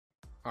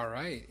All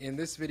right, in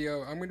this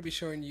video, I'm going to be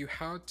showing you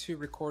how to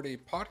record a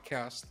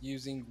podcast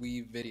using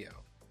WeVideo.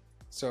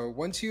 So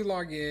once you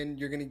log in,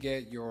 you're going to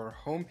get your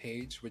home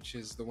page, which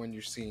is the one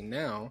you're seeing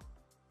now.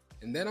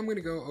 And then I'm going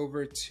to go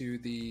over to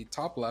the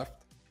top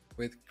left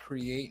with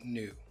Create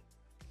New.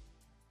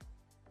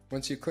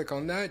 Once you click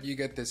on that, you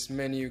get this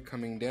menu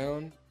coming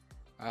down.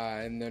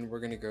 And then we're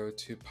going to go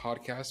to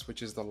Podcast,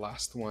 which is the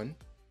last one.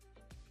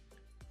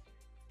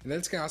 And then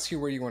it's going to ask you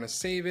where you want to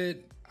save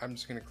it. I'm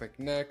just going to click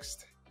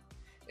Next.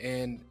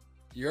 And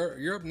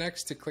you're up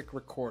next to click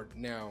record.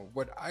 Now,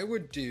 what I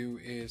would do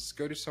is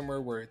go to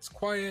somewhere where it's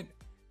quiet,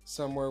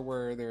 somewhere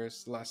where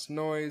there's less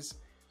noise.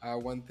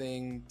 One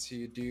thing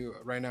to do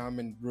right now, I'm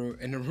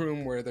in a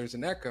room where there's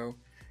an echo.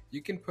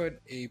 You can put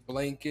a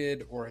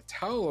blanket or a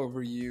towel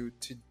over you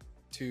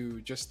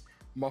to just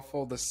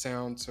muffle the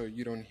sound so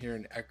you don't hear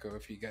an echo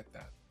if you get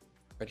that.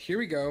 But here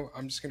we go.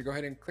 I'm just going to go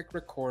ahead and click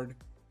record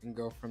and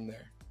go from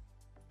there.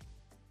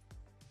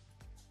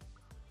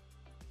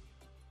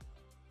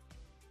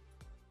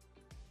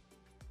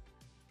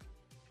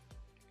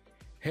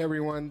 Hey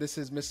everyone, this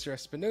is Mr.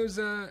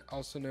 Espinoza,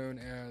 also known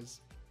as,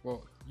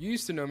 well, you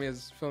used to know me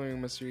as Filming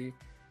Mystery,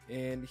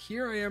 and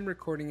here I am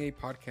recording a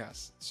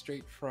podcast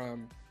straight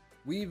from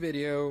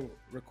WeVideo,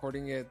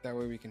 recording it, that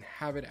way we can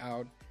have it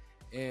out.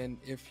 And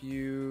if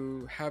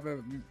you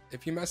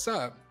mess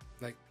up,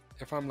 like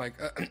if I'm like,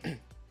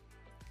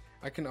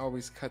 I can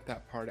always cut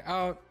that part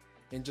out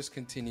and just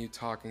continue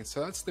talking.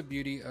 So that's the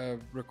beauty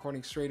of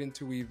recording straight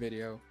into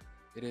WeVideo.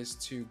 It is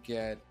to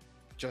get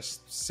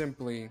just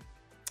simply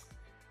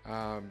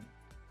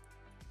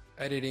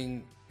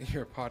editing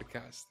your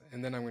podcast.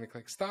 And then I'm going to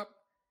click stop.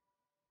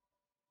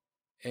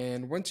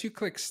 And once you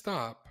click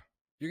stop,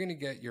 you're going to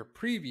get your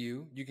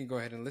preview. You can go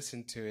ahead and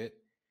listen to it.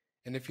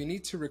 And if you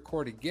need to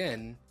record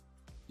again,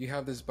 you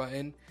have this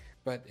button.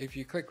 But if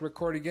you click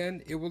record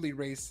again, it will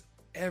erase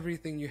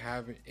everything you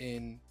have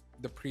in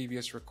the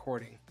previous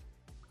recording.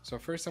 So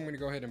first I'm going to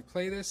go ahead and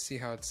play this, see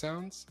how it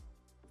sounds.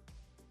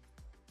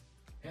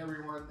 Hey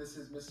everyone, this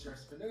is Mr.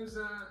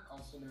 Espinoza,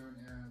 also known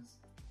as,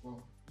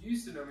 well, you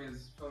used to know me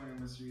as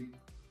Filming Mystery.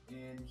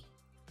 And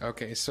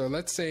okay, so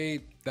let's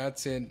say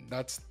that's it.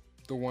 That's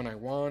the one I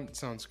want.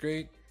 Sounds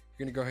great.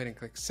 You're gonna go ahead and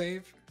click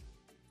save.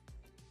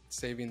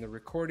 Saving the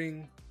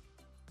recording.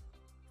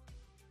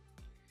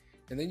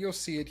 And then you'll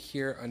see it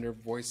here under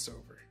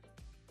voiceover.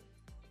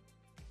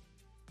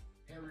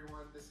 Hey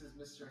everyone, this is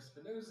Mr.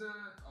 Espinoza.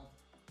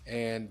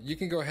 And you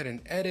can go ahead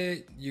and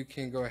edit. You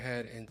can go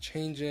ahead and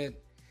change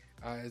it.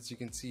 As you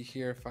can see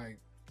here, if I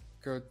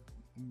go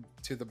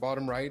to the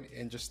bottom right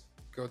and just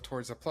go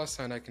towards the plus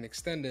sign, I can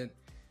extend it,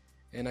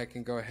 and I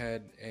can go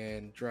ahead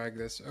and drag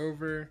this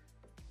over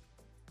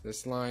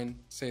this line,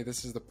 say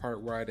this is the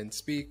part where I didn't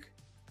speak,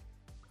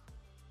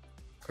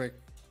 click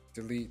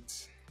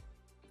delete.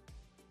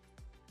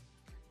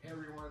 Hey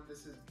everyone,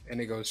 this is, and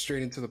it goes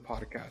straight into the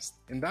podcast.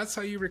 And that's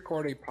how you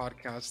record a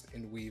podcast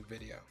in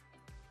WeVideo.